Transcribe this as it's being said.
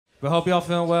But hope y'all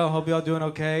feeling well. Hope y'all doing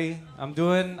okay. I'm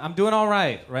doing all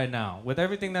right now. With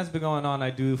everything that's been going on,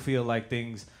 I do feel like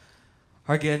things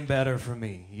are getting better for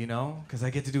me, you know? Because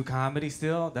I get to do comedy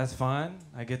still. That's fun.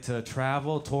 I get to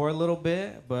travel, tour a little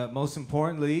bit. But most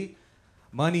importantly,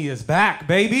 money is back,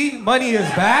 baby. Money is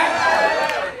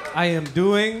back. I am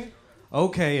doing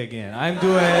okay again. I'm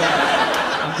doing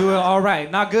all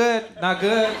right. Not good.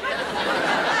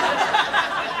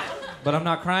 But I'm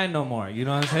not crying no more. You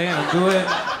know what I'm saying? I'm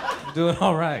doing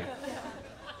all right.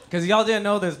 Because y'all didn't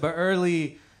know this, but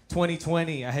early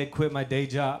 2020, I had quit my day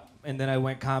job, and then I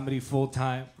went comedy full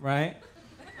time, right?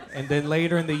 And then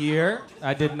later in the year,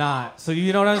 I did not. So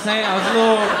you know what I'm saying? I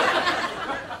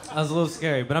was a little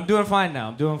scary, but I'm doing fine now.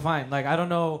 I'm doing fine. Like, I don't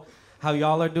know how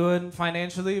y'all are doing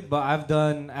financially, but I've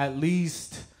done at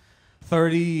least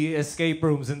 30 escape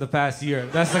rooms in the past year.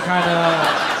 That's the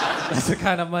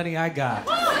kind of money I got.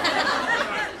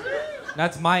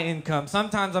 That's my income.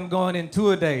 Sometimes I'm going in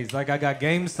 2 a days, like I got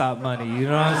GameStop money, you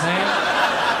know what I'm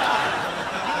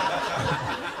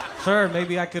saying? Sure,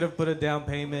 maybe I could have put a down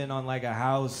payment on like a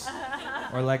house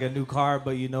or like a new car,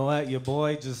 but you know what? Your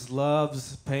boy just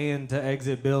loves paying to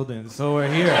exit buildings, so we're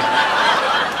here.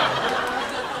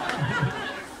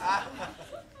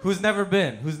 Who's never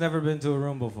been? Who's never been to a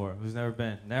room before? Who's never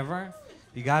been? Never?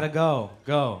 You gotta go.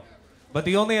 But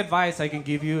the only advice I can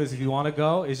give you is if you want to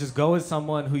go, is just go with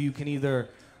someone who you can either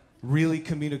really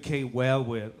communicate well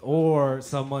with or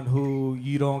someone who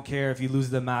you don't care if you lose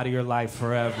them out of your life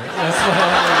forever. That's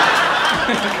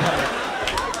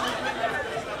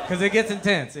what because it gets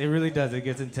intense. It really does. It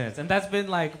gets intense. And that's been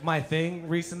like my thing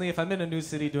recently. If I'm in a new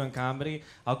city doing comedy,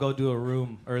 I'll go do a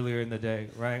room earlier in the day,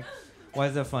 right? Why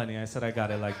is that funny? I said I got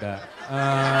it like that.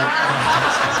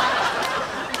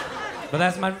 But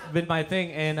that's been my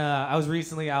thing, and I was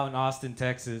recently out in Austin,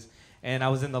 Texas, and I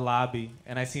was in the lobby,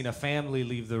 and I seen a family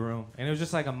leave the room, and it was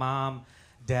just like a mom,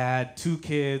 dad, 2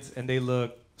 kids, and they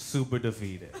look super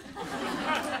defeated.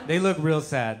 They look real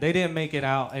sad. They didn't make it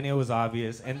out, and it was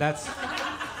obvious, and that's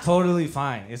totally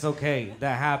fine. It's okay.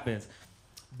 That happens.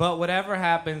 But whatever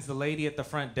happens, the lady at the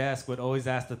front desk would always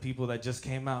ask the people that just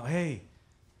came out, hey,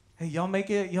 y'all make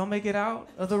it out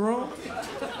of the room?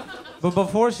 But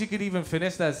before she could even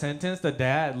finish that sentence, the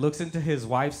dad looks into his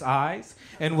wife's eyes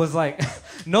and was like,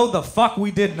 no, the fuck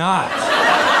we did not.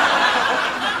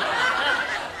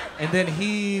 And then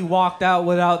he walked out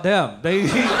without them. They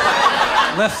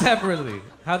left separately.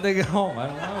 How'd they get home? I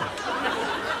don't know.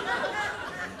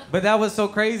 But that was so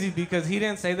crazy because he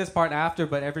didn't say this part after,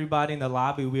 but everybody in the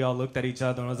lobby, we all looked at each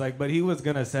other and was like, but he was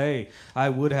gonna say, I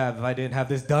would have if I didn't have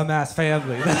this dumbass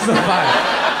family. That's the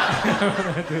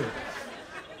vibe.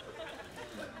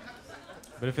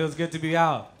 But it feels good to be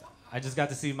out. I just got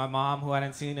to see my mom, who I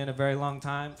hadn't seen in a very long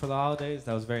time for the holidays.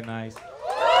 That was very nice.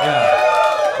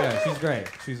 Yeah, she's great.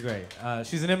 She's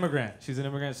an immigrant,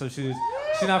 so she's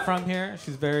not from here.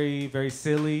 She's very, very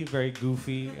silly, very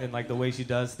goofy, and like the way she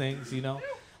does things, you know?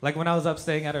 Like when I was up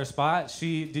staying at her spot,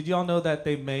 did y'all know that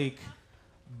they make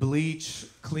bleach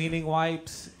cleaning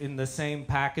wipes in the same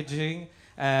packaging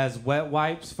as wet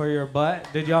wipes for your butt?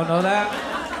 Did y'all know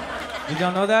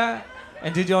that?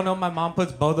 And did y'all know my mom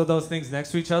puts both of those things next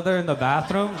to each other in the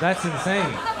bathroom? That's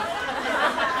insane.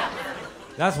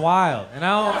 That's wild. And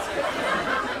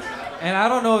I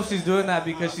don't know if she's doing that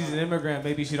because she's an immigrant,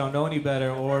 maybe she don't know any better,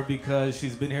 or because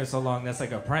she's been here so long that's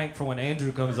like a prank for when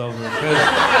Andrew comes over.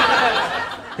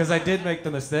 Because I did make the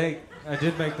mistake.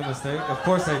 Of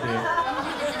course I did.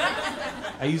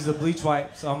 I used the bleach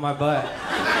wipes on my butt.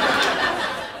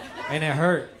 And it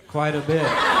hurt quite a bit.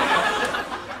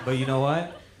 But you know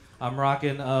what? I'm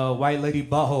rocking a white lady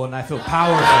butthole and I feel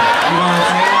powerful. You know what I'm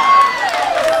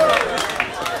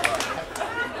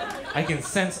saying? I can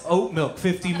sense oat milk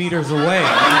 50 meters away, you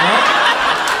know?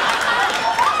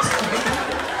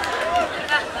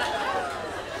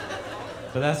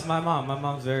 But that's my mom. My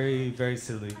mom's very, very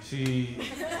silly. She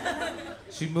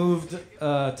moved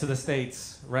to the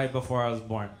States right before I was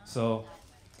born. So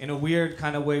in a weird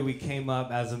kind of way, we came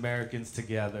up as Americans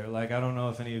together. Like, I don't know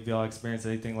if any of y'all experienced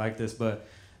anything like this, but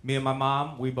me and my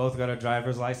mom, we both got our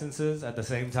driver's licenses at the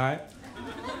same time.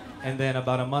 And then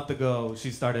about a month ago, she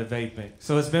started vaping.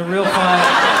 So it's been real fun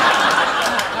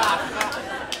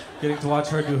getting to watch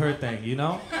her do her thing, you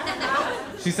know?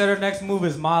 She said her next move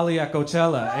is Molly at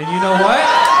Coachella. And you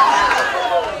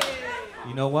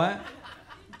know what?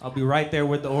 I'll be right there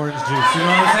with the orange juice. You know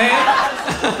what I'm saying?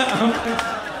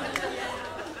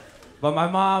 But my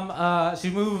mom,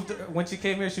 when she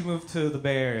came here, she moved to the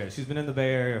Bay Area. She's been in the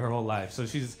Bay Area her whole life. So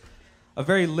she's a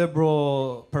very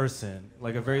liberal person,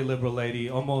 like a very liberal lady,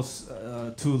 almost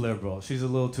too liberal. She's a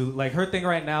little too, like her thing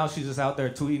right now, she's just out there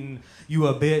tweeting, "You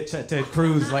a bitch" at Ted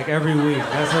Cruz like every week.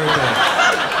 That's her thing.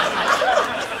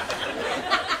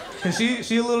 Cause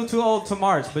she a little too old to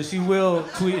march, but she will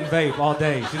tweet and vape all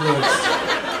day. She looks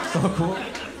so cool.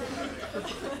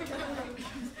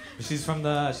 She's from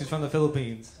the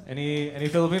Philippines. Any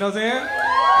Filipinos in here?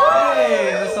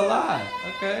 Hey, that's a lot.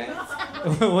 Okay.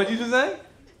 What did you just say?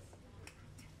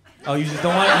 Oh, you just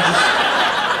don't want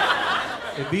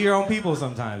it be your own people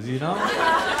sometimes, you know?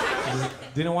 You just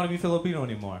didn't want to be Filipino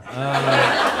anymore.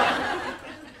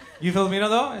 You Filipino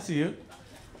though? I see you.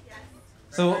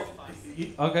 So,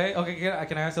 okay,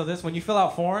 can I answer this? When you fill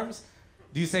out forms,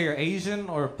 do you say you're Asian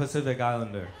or Pacific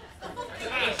Islander?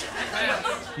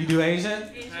 You do Asian?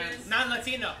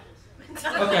 Non-Latino.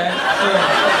 Okay.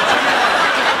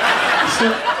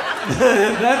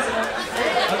 That's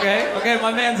okay.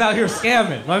 My man's out here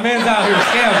scamming. I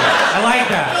like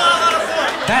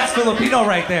that. That's Filipino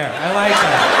right there. I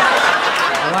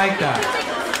like that.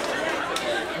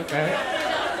 Okay.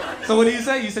 So what do you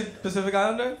say? You said Pacific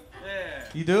Islander? Yeah.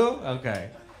 You do? Okay.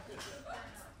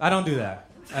 I don't do that.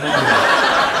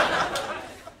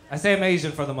 I say I'm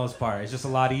Asian for the most part. It's just a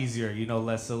lot easier,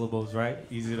 less syllables, right?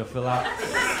 Easier to fill out.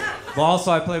 But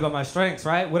also I play by my strengths,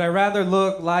 right? Would I rather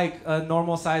look like a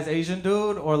normal-sized Asian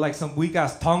dude or like some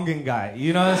weak-ass Tongan guy?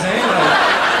 You know what I'm saying?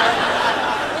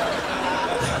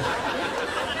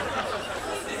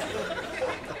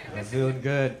 I'm feeling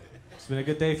good. It's been a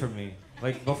good day for me.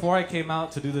 Like, before I came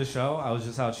out to do the show, I was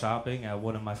just out shopping at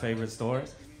one of my favorite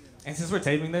stores. And since we're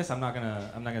taping this, I'm not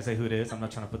gonna say who it is. I'm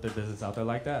not trying to put their business out there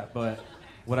like that. But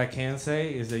what I can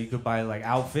say is that you could buy like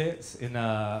outfits in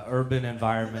an urban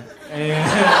environment. And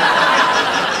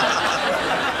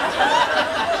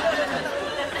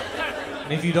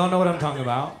if you don't know what I'm talking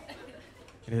about,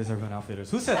 it is Urban Outfitters.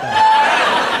 Who said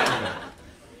that?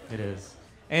 It is.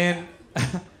 And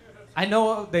I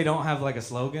know they don't have like a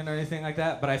slogan or anything like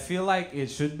that, but I feel like it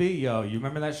should be, yo, you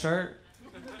remember that shirt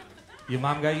your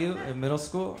mom got you in middle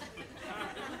school?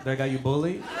 That got you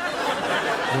bullied?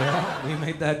 Well, we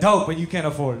made that dope, but you can't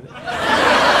afford it.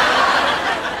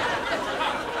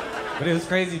 But it was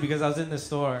crazy because I was in the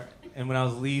store, and when I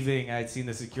was leaving, I had seen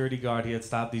the security guard. He had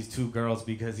stopped these two girls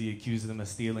because he accused them of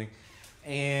stealing.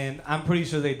 And I'm pretty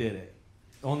sure they did it.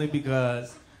 Only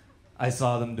because I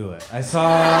saw them do it. I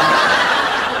saw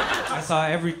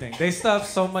everything. They stuffed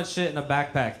so much shit in a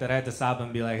backpack that I had to stop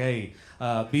and be like, hey,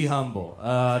 be humble.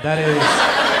 That is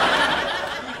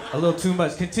a little too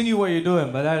much. Continue what you're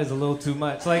doing, but that is a little too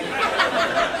much. Like,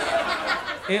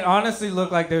 it honestly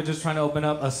looked like they were just trying to open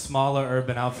up a smaller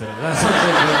Urban Outfitter. That's what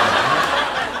they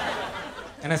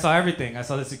did. And I saw everything. I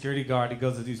saw the security guard. He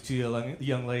goes to these two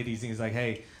young ladies, and he's like,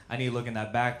 hey, I need to look in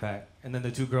that backpack. And then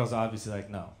the two girls are obviously like,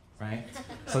 no, right?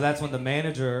 So that's when the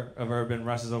manager of Urban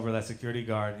rushes over that security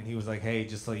guard, and he was like, hey,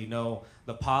 just so you know,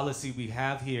 the policy we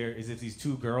have here is if these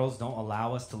two girls don't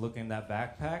allow us to look in that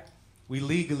backpack, we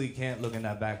legally can't look in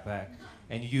that backpack,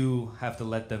 and you have to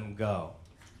let them go.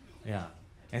 Yeah.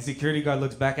 And security guard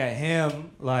looks back at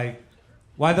him like,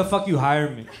 why the fuck you hire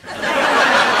me?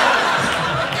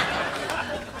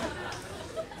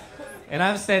 And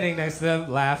I'm standing next to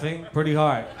them laughing pretty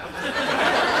hard.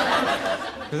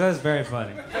 Because that's very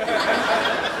funny.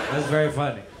 That's very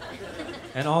funny.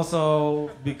 And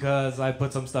also because I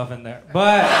put some stuff in there.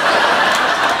 But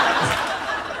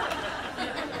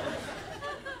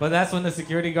that's when the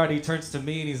security guard, he turns to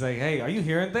me and he's like, hey, are you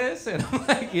hearing this? And I'm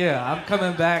like, yeah, I'm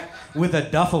coming back with a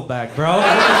duffel bag, bro.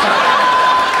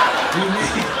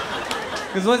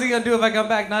 Because what's he going to do if I come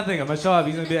back? Nothing. I'm going to show up.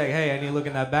 He's going to be like, hey, I need to look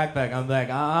in that backpack. I'm like,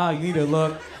 you need to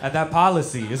look at that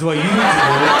policy is what you need to do.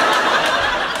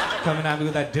 Coming at me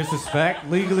with that disrespect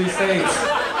legally states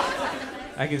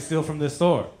I can steal from this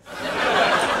store.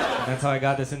 And that's how I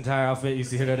got this entire outfit you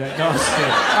see here today. No, I'm just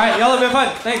kidding. All right, y'all have been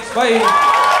fun. Thanks. Bye.